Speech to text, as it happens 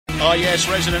Oh, yes,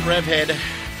 resident rev head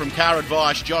from Car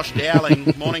Advice, Josh Dowling.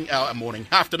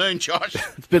 Afternoon, Josh.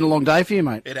 It's been a long day for you,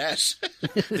 mate. It has.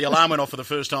 The alarm went off for the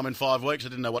first time in 5 weeks. I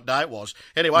didn't know what day it was.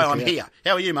 Anyway, I'm here.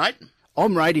 How are you, mate?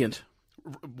 I'm radiant.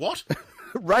 What?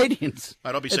 Radiant.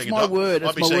 Mate, I'll be It's seeing my word.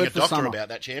 I'll be It's my seeing word a for doctor summer. about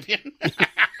that, champion.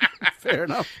 Fair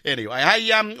enough. Anyway, hey,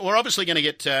 we're obviously going to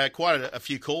get quite a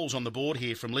few calls on the board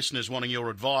here from listeners wanting your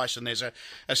advice, and there's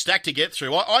a stack to get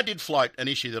through. I did float an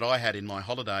issue that I had in my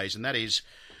holidays, and that is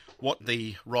what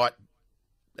the right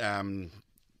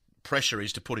pressure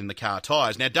is to put in the car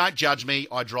tyres. Now, don't judge me.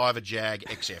 I drive a Jag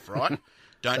XF, right?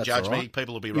 Don't That's judge all me. right.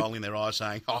 People will be rolling their eyes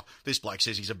saying, oh, this bloke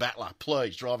says he's a battler.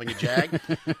 Please, driving a Jag.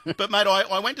 But, mate,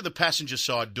 I went to the passenger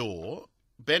side door,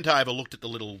 bent over, looked at the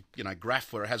little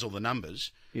graph where it has all the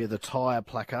numbers. Yeah, the tyre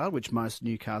placard, which most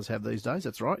new cars have these days.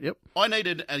 That's right, yep. I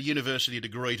needed a university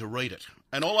degree to read it.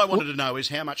 And all I wanted to know is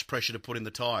how much pressure to put in the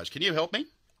tyres. Can you help me?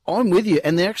 I'm with you,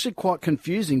 and they're actually quite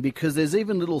confusing because there's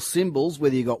even little symbols,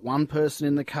 whether you've got one person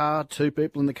in the car, two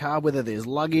people in the car, whether there's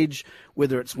luggage,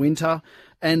 whether it's winter.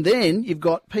 And then you've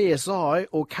got PSI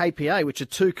or KPA, which are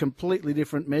two completely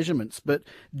different measurements. But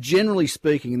generally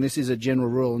speaking, and this is a general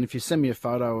rule, and if you send me a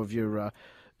photo of your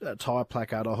tyre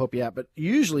placard, I'll help you out. But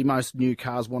usually most new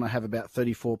cars want to have about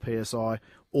 34 PSI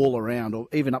all around, or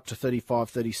even up to 35,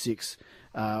 36.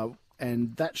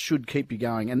 And that should keep you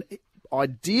going. And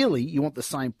ideally, you want the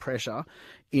same pressure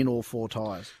in all four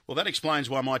tyres. Well, that explains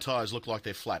why my tyres look like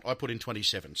they're flat. I put in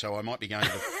 27, so I might be going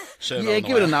to the servo. Yeah, on the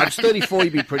give it a way. nudge. 34,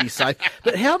 you'd be pretty safe.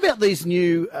 But how about these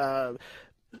new,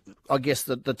 I guess,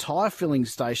 the tyre filling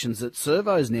stations that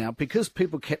servos now, because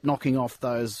people kept knocking off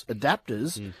those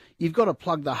adapters, you've got to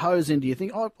plug the hose into your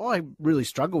thing. I really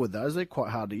struggle with those. They're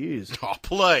quite hard to use. Oh,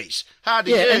 please. Hard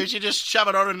to use. You just shove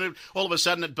it on and all of a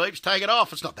sudden it beeps. Take it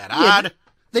off. It's not that hard.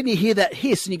 Then you hear that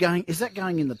hiss and you're going, is that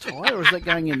going in the tyre or is that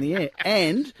going in the air?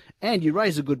 And you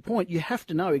raise a good point. You have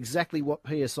to know exactly what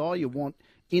PSI you want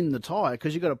in the tyre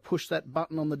because you've got to push that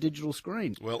button on the digital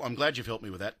screen. Well, I'm glad you've helped me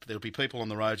with that. There'll be people on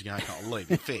the roads going, oh, leave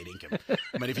me, fair dinkum.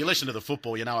 I mean, if you listen to the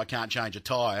football, you know I can't change a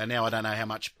tyre. Now I don't know how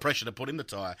much pressure to put in the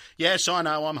tyre. Yes, I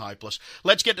know, I'm hopeless.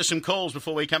 Let's get to some calls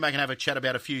before we come back and have a chat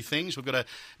about a few things. We've got a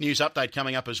news update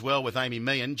coming up as well with Amy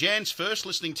Meehan. Jan's first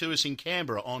listening to us in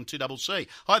Canberra on 2CC.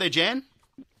 Hi there, Jan.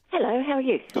 Hello, how are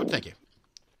you? Good, thank you.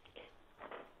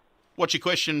 What's your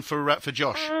question for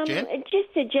Josh, Jan?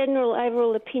 Just a general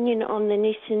overall opinion on the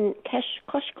Nissan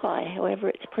Qashqai, however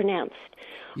it's pronounced.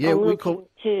 Yeah, I'm we looking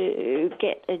to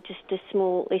get just a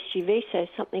small SUV, so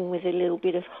something with a little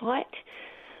bit of height.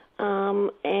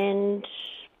 And,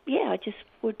 yeah, I just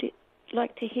would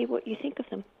like to hear what you think of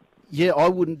them. Yeah, I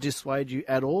wouldn't dissuade you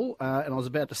at all. And I was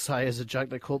about to say, as a joke,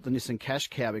 they call it the Nissan Cash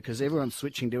Cow because everyone's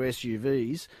switching to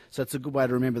SUVs, so it's a good way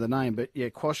to remember the name. But yeah,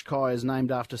 Qashqai is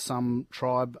named after some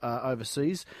tribe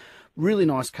overseas. Really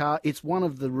nice car. It's one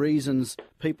of the reasons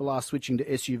people are switching to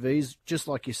SUVs. Just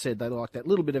like you said, they like that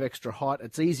little bit of extra height.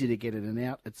 It's easy to get in and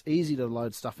out. It's easy to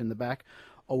load stuff in the back.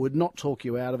 I would not talk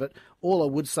you out of it. All I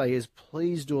would say is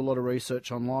please do a lot of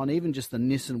research online. Even just the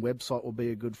Nissan website will be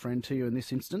a good friend to you in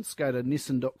this instance. Go to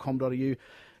nissan.com.au,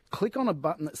 click on a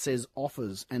button that says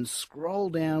offers and scroll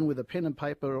down with a pen and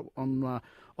paper on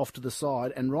off to the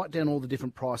side and write down all the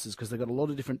different prices because they've got a lot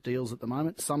of different deals at the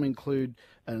moment. Some include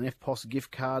an FPOS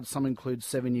gift card. Some include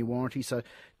 7-year warranty. So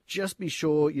just be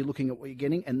sure you're looking at what you're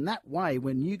getting. And that way,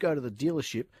 when you go to the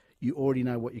dealership, you already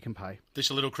know what you can pay.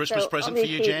 This a little Christmas present for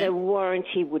you, Jan? The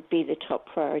warranty would be the top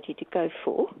priority to go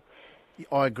for.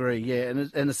 I agree, yeah. And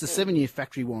it's a 7-year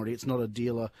factory warranty. It's not a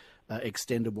dealer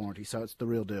extended warranty, so it's the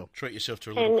real deal. Treat yourself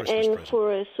to a little Christmas present. And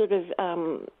for a sort of,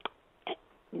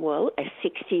 a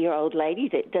 60-year-old lady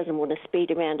that doesn't want to speed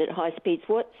around at high speeds,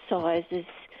 what size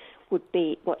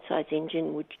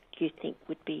engine would you think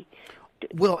would be?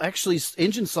 Well, actually,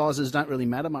 engine sizes don't really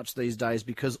matter much these days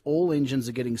because all engines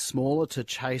are getting smaller to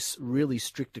chase really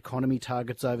strict economy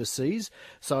targets overseas.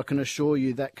 So I can assure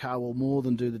you that car will more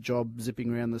than do the job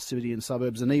zipping around the city and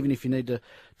suburbs. And even if you need to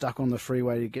duck on the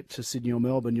freeway to get to Sydney or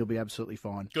Melbourne, you'll be absolutely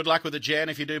fine. Good luck with it, Jan.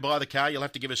 If you do buy the car, you'll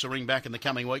have to give us a ring back in the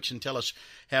coming weeks and tell us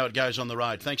how it goes on the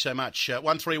road. Thanks so much.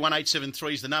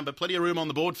 131873 is the number. Plenty of room on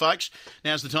the board, folks.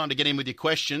 Now's the time to get in with your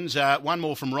questions. One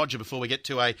more from Roger before we get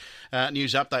to a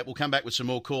news update. We'll come back with some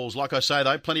more calls. Like I say,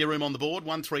 though, plenty of room on the board.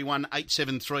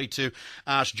 131873 to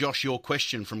ask Josh your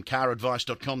question from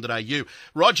caradvice.com.au.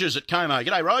 Roger's at Como.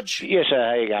 G'day, Rog. Yes, sir. How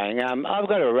are you going? I've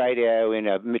got a radio in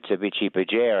a Mitsubishi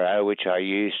Pajero, which I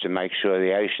use to make sure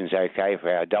the ocean's okay for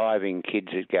our diving kids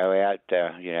that go out,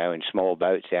 in small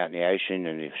boats out in the ocean.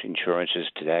 And if insurances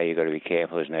today, you've got to be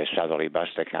careful. There's no southerly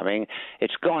buster coming.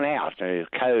 It's gone out. The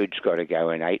code's got to go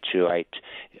in 828.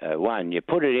 You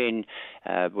put it in,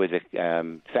 with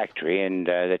the factory, and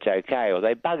that's okay. Well,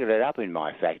 they buggered it up in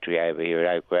my factory over here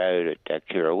at Oak Road at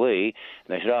Kirrawee, and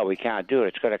they said, "Oh, we can't do it.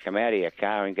 It's got to come out of your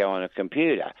car and go on a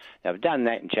computer." Now, I've done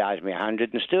that and charged me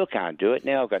 $100 and still can't do it.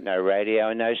 Now I've got no radio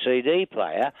and no CD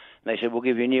player, and they said, "We'll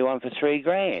give you a new one for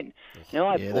 $3,000." Now,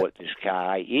 I bought this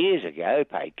car 8 years ago,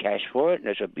 paid cash for it, and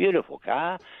it's a beautiful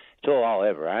car. It's all I'll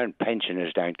ever own.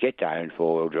 Pensioners don't get to own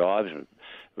four-wheel drives and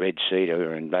red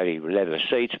seater and bloody leather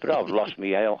seats, but I've lost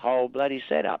my whole bloody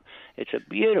setup. It's a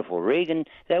beautiful rig, and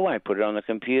they won't put it on the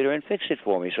computer and fix it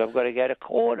for me, so I've got to go to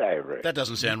court over it. That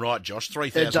doesn't sound right, Josh.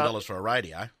 $3,000 for a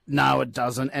radio. No, it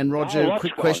doesn't. And Roger,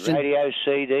 quick question. Radio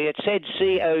CD. It said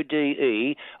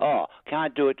CODE. Oh,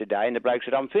 can't do it today. And the bloke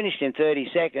said, "I'm finished in 30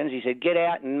 seconds. He said, "Get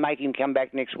out and make him come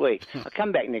back next week." I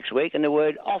come back next week, and the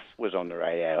word "off" was on the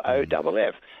radio,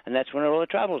 OFF. And that's when all the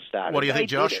trouble started. What do you think,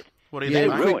 Josh? What do you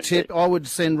think, mate? Quick tip, I would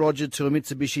send Roger to a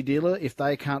Mitsubishi dealer. If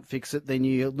they can't fix it, then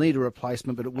you'll need a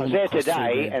replacement, but it will not cost you. I was there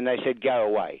today, and they said, "Go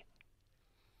away."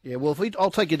 Yeah, well,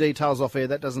 I'll take your details off air.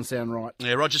 That doesn't sound right.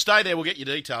 Yeah, Roger, stay there. We'll get your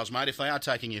details, mate. If they are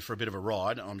taking you for a bit of a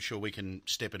ride, I'm sure we can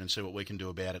step in and see what we can do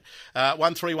about it.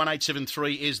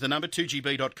 131873 is the number,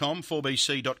 2gb.com,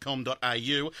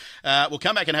 4bc.com.au. We'll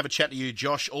come back and have a chat to you,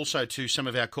 Josh, also to some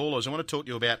of our callers. I want to talk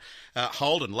to you about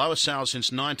Holden. Lowest sales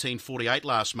since 1948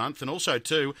 last month, and also,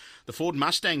 too, the Ford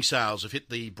Mustang sales have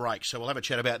hit the brakes. So we'll have a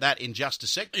chat about that in just a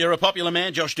sec. You're a popular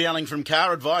man, Josh Dowling from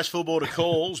Car Advice, full board of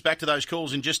calls. Back to those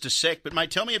calls in just a sec. But, mate,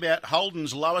 tell me about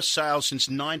Holden's lowest sales since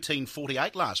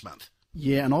 1948 last month.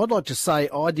 Yeah, and I'd like to say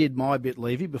I did my bit,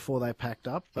 Levy, before they packed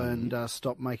up and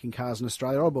stopped making cars in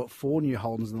Australia. I bought 4 new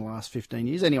Holdens in the last 15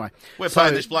 years. Anyway. We're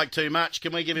paying this bloke too much.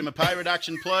 Can we give him a pay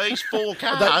reduction, please? 4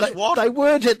 cars? What? They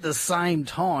weren't at the same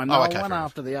time. They okay, were one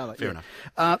after the other. Fair enough.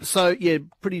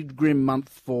 Pretty grim month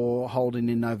for Holden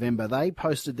in November. They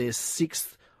posted their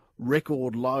 6th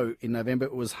record low in November.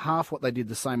 It was half what they did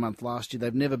the same month last year.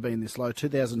 They've never been this low,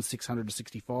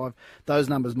 2,665. Those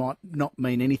numbers might not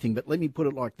mean anything, but let me put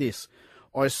it like this.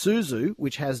 Isuzu,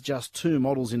 which has just 2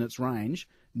 models in its range,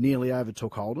 nearly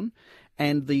overtook Holden,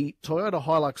 and the Toyota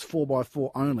Hilux 4x4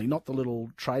 only, not the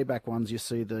little tray-back ones you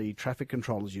see the traffic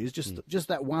controllers use, just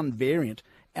that one variant,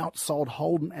 outsold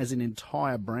Holden as an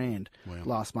entire brand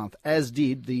last month, as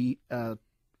did the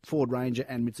Ford Ranger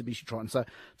and Mitsubishi Triton. So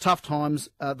tough times.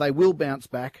 They will bounce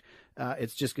back.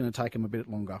 It's just going to take them a bit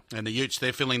longer. And the Utes,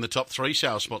 they're filling the top 3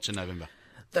 sales spots in November.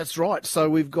 That's right. So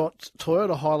we've got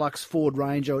Toyota Hilux, Ford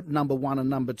Ranger at number 1 and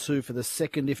number 2 for the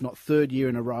second, if not third year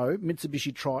in a row.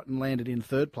 Mitsubishi Triton landed in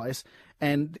third place.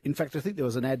 And, in fact, I think there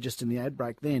was an ad just in the ad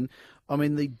break then. I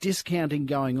mean, the discounting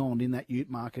going on in that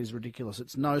ute market is ridiculous.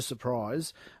 It's no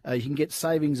surprise. You can get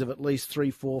savings of at least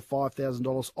 $3,000, $4,000,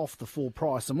 $5,000 off the full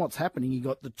price. And what's happening, you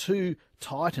got the 2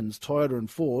 Titans, Toyota and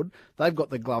Ford. They've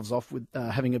got the gloves off with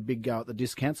having a big go at the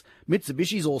discounts.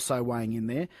 Mitsubishi's also weighing in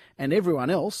there. And everyone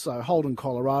else, so Holden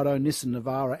Colorado, Nissan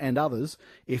Navara and others,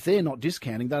 if they're not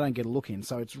discounting, they don't get a look in.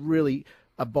 So it's really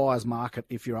a buyer's market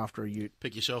if you're after a ute.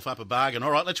 Pick yourself up a bargain. All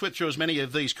right, let's whip through as many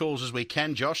of these calls as we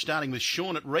can, Josh, starting with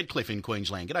Sean at Redcliffe in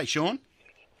Queensland. G'day, Sean.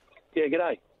 Yeah,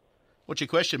 g'day. What's your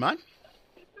question, mate?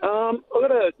 I've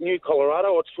got a new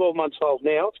Colorado. It's 12 months old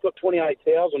now. It's got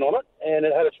 28,000 on it, and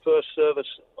it had its first service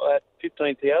at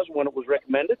 15,000 when it was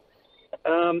recommended.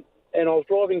 And I was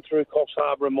driving through Coffs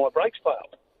Harbour and my brakes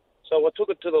failed. So I took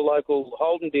it to the local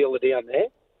Holden dealer down there,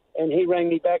 and he rang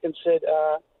me back and said,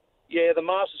 yeah, the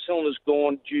master cylinder's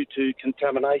gone due to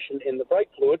contamination in the brake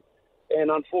fluid,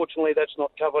 and unfortunately that's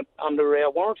not covered under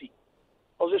our warranty.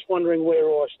 I was just wondering where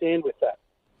I stand with that.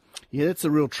 Yeah, that's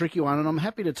a real tricky one, and I'm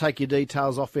happy to take your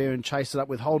details off air and chase it up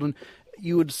with Holden.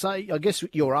 You would say, I guess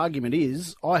your argument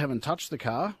is, I haven't touched the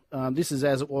car. This is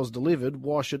as it was delivered.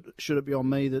 Why should it be on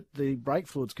me that the brake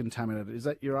fluid's contaminated? Is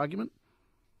that your argument?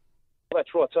 That's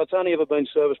right. So it's only ever been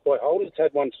serviced by Holden. It's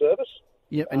had one service.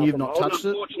 Yep, and you've not touched it?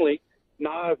 Unfortunately, no,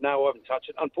 I haven't touched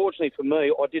it. Unfortunately for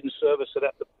me, I didn't service it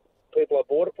at the people I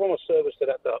bought it from. I serviced it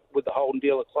with the Holden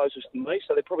dealer closest to me,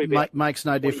 so they're probably makes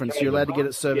no difference. You're allowed to get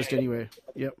it serviced anywhere.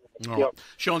 Yep. All right.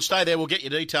 Sean, stay there. We'll get your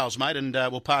details, mate, and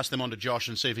we'll pass them on to Josh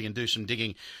and see if he can do some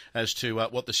digging as to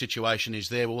what the situation is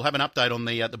there. We'll have an update on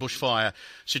the bushfire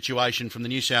situation from the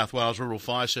New South Wales Rural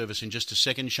Fire Service in just a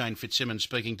second. Shane Fitzsimmons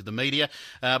speaking to the media.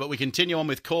 But we continue on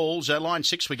with calls. Line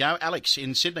 6 we go. Alex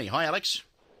in Sydney. Hi, Alex.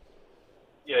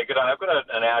 Yeah, good day. I've got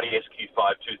an Audi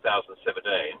SQ5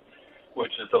 2017,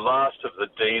 which is the last of the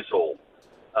diesel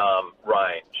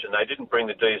range, and they didn't bring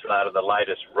the diesel out of the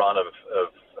latest run of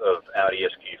Audi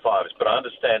SQ5s, but I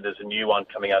understand there's a new one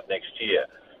coming out next year,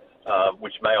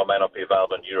 which may or may not be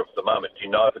available in Europe at the moment. Do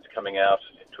you know if it's coming out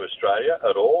to Australia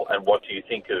at all, and what do you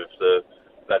think of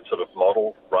that sort of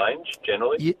model range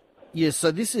generally? Yes,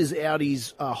 so this is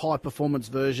Audi's high-performance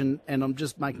version, and I'm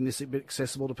just making this a bit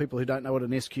accessible to people who don't know what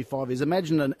an SQ5 is.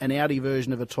 Imagine an Audi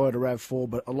version of a Toyota RAV4,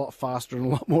 but a lot faster and a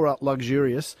lot more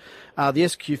luxurious. The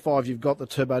SQ5 you've got, the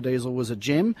turbo diesel, was a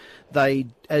gem. They,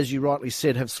 as you rightly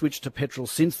said, have switched to petrol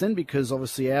since then because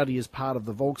obviously Audi is part of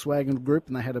the Volkswagen group,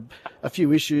 and they had a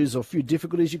few issues or a few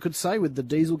difficulties, you could say, with the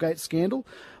Dieselgate scandal.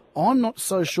 I'm not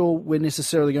so sure we're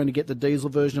necessarily going to get the diesel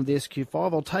version of the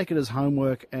SQ5. I'll take it as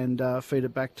homework and feed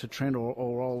it back to Trent,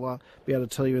 or I'll be able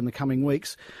to tell you in the coming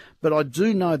weeks. But I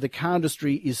do know the car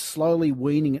industry is slowly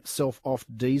weaning itself off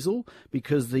diesel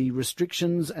because the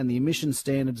restrictions and the emission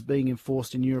standards being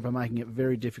enforced in Europe are making it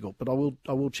very difficult. But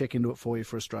I will check into it for you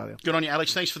for Australia. Good on you,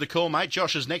 Alex. Thanks for the call, mate.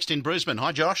 Josh is next in Brisbane.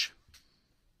 Hi, Josh.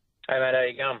 Hey, mate, how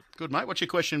you going? Good, mate. What's your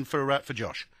question for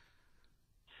Josh?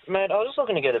 Mate, I was just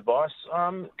looking to get advice.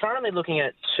 I'm currently looking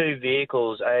at two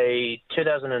vehicles, a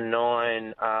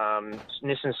 2009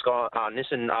 Nissan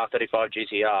R35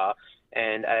 GTR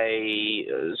and a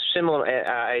similar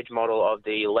age model of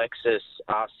the Lexus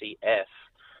RCF.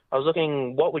 I was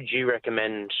looking, what would you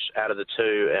recommend out of the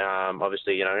two?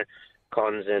 Obviously,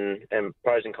 cons and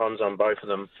pros and cons on both of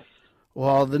them.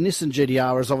 Well, the Nissan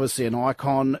GTR is obviously an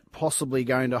icon, possibly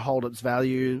going to hold its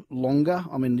value longer.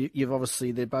 I mean,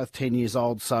 they're both 10 years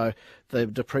old, so the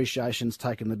depreciation's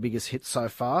taken the biggest hit so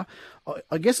far.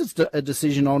 I guess it's a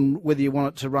decision on whether you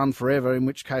want it to run forever, in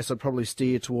which case I'd probably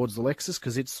steer towards the Lexus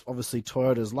because it's obviously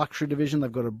Toyota's luxury division. They've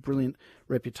got a brilliant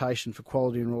reputation for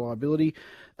quality and reliability.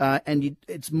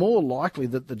 It's more likely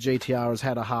that the GTR has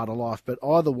had a harder life, but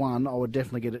either one, I would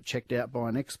definitely get it checked out by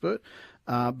an expert.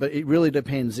 But it really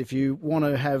depends. If you want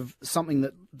to have something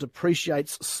that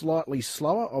depreciates slightly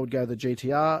slower, I would go the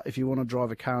GTR. If you want to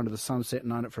drive a car into the sunset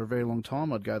and own it for a very long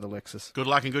time, I'd go the Lexus. Good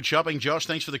luck and good shopping, Josh.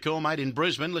 Thanks for the call, mate, in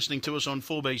Brisbane, listening to us on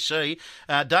 4BC.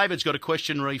 David's got a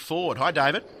question re Ford. Hi,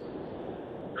 David.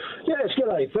 Yes,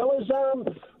 g'day, fellas.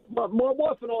 My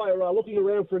wife and I are looking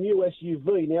around for a new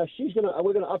SUV. Now,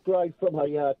 we're going to upgrade from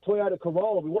a Toyota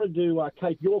Corolla. We want to do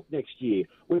Cape York next year.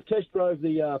 We've test drove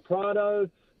the Prado,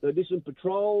 the Nissan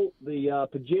Patrol, the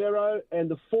Pajero, and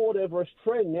the Ford Everest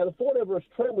Trend. Now, the Ford Everest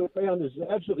Trend we found is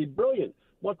absolutely brilliant.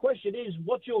 My question is,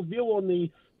 what's your view on the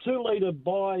 2-litre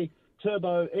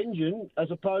bi-turbo engine as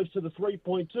opposed to the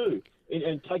 3.2,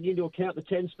 and taking into account the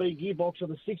 10-speed gearbox or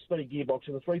the 6-speed gearbox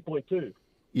and the 3.2?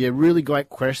 Yeah, really great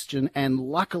question. And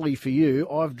luckily for you,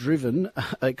 I've driven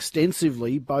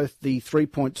extensively both the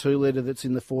 3.2 litre that's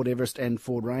in the Ford Everest and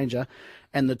Ford Ranger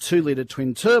and the 2 litre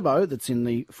twin turbo that's in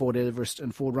the Ford Everest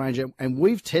and Ford Ranger. And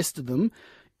we've tested them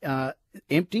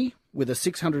empty with a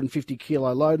 650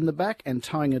 kilo load in the back and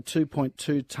towing a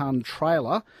 2.2 tonne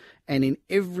trailer. And in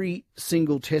every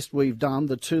single test we've done,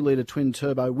 the 2 litre twin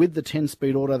turbo with the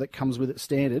 10-speed auto that comes with it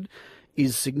standard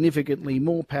is significantly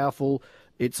more powerful.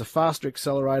 It's a faster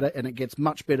accelerator and it gets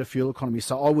much better fuel economy.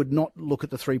 So I would not look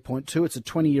at the 3.2. It's a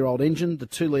 20-year-old engine. The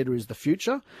 2-litre is the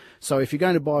future. So if you're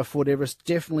going to buy a Ford Everest,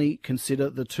 definitely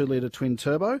consider the 2-litre twin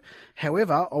turbo.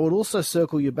 However, I would also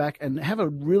circle you back and have a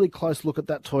really close look at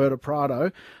that Toyota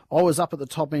Prado. I was up at the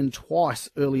top end twice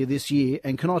earlier this year,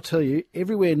 and can I tell you,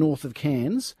 everywhere north of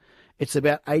Cairns, it's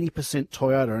about 80%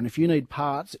 Toyota. And if you need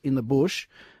parts in the bush,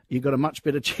 you've got a much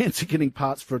better chance of getting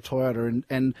parts for a Toyota.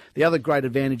 And the other great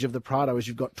advantage of the Prado is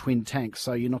you've got twin tanks,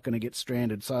 so you're not going to get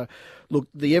stranded. So, look,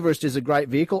 the Everest is a great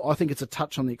vehicle. I think it's a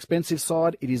touch on the expensive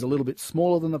side. It is a little bit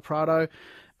smaller than the Prado.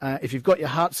 If you've got your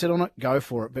heart set on it, go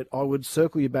for it. But I would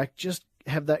circle you back. Just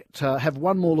have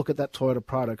one more look at that Toyota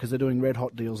Prado because they're doing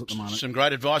red-hot deals at the moment. Some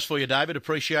great advice for you, David.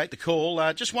 Appreciate the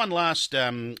call. Just one last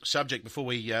subject before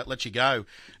we let you go,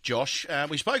 Josh.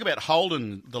 We spoke about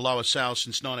Holden, the lowest sales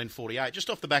since 1948,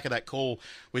 just off the back of that call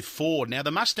with Ford. Now,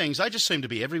 the Mustangs, they just seem to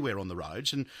be everywhere on the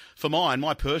roads, and for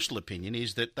my personal opinion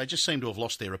is that they just seem to have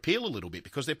lost their appeal a little bit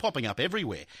because they're popping up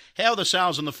everywhere. How are the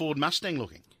sales on the Ford Mustang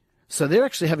looking? So they're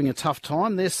actually having a tough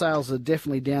time. Their sales are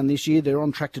definitely down this year. They're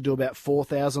on track to do about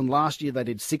 4,000. Last year they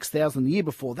did 6,000. The year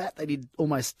before that they did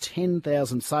almost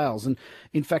 10,000 sales. And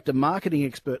in fact, a marketing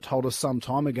expert told us some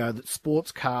time ago that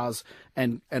sports cars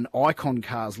and icon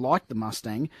cars like the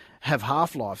Mustang have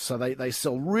half-life. So they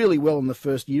sell really well in the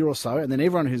first year or so, and then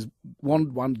everyone who's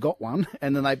wanted one got one,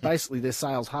 and then their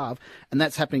sales halve. And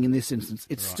that's happening in this instance.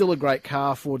 It's still a great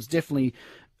car. Ford's definitely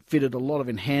fitted a lot of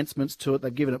enhancements to it.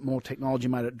 They've given it more technology,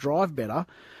 made it drive better.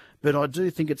 But I do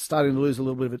think it's starting to lose a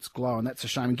little bit of its glow, and that's a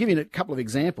shame. And giving it a couple of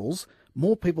examples,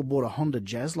 more people bought a Honda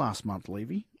Jazz last month,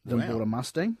 Levy, than bought a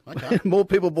Mustang. Okay. More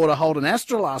people bought a Holden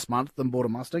Astra last month than bought a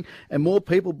Mustang. And more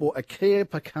people bought a Kia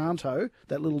Picanto,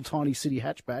 that little tiny city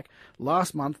hatchback,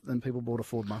 last month than people bought a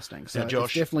Ford Mustang. So now, Josh,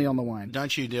 it's definitely on the wane.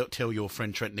 Don't you tell your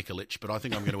friend Trent Nikolic, but I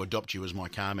think I'm going to adopt you as my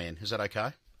car man. Is that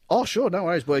okay? Oh, sure, no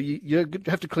worries. Well, you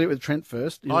have to clear it with Trent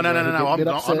first. No. I'm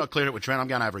not clearing it with Trent. I'm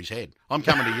going over his head. I'm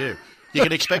coming to you. You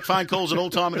can expect phone calls at all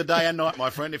time of the day and night, my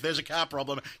friend. If there's a car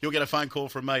problem, you'll get a phone call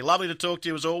from me. Lovely to talk to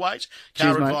you as always.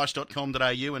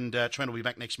 Caradvice.com.au, and Trent will be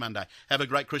back next Monday. Have a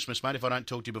great Christmas, mate, if I don't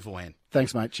talk to you beforehand.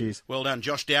 Thanks, mate. Cheers. Well done.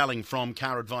 Josh Dowling from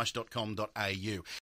caradvice.com.au.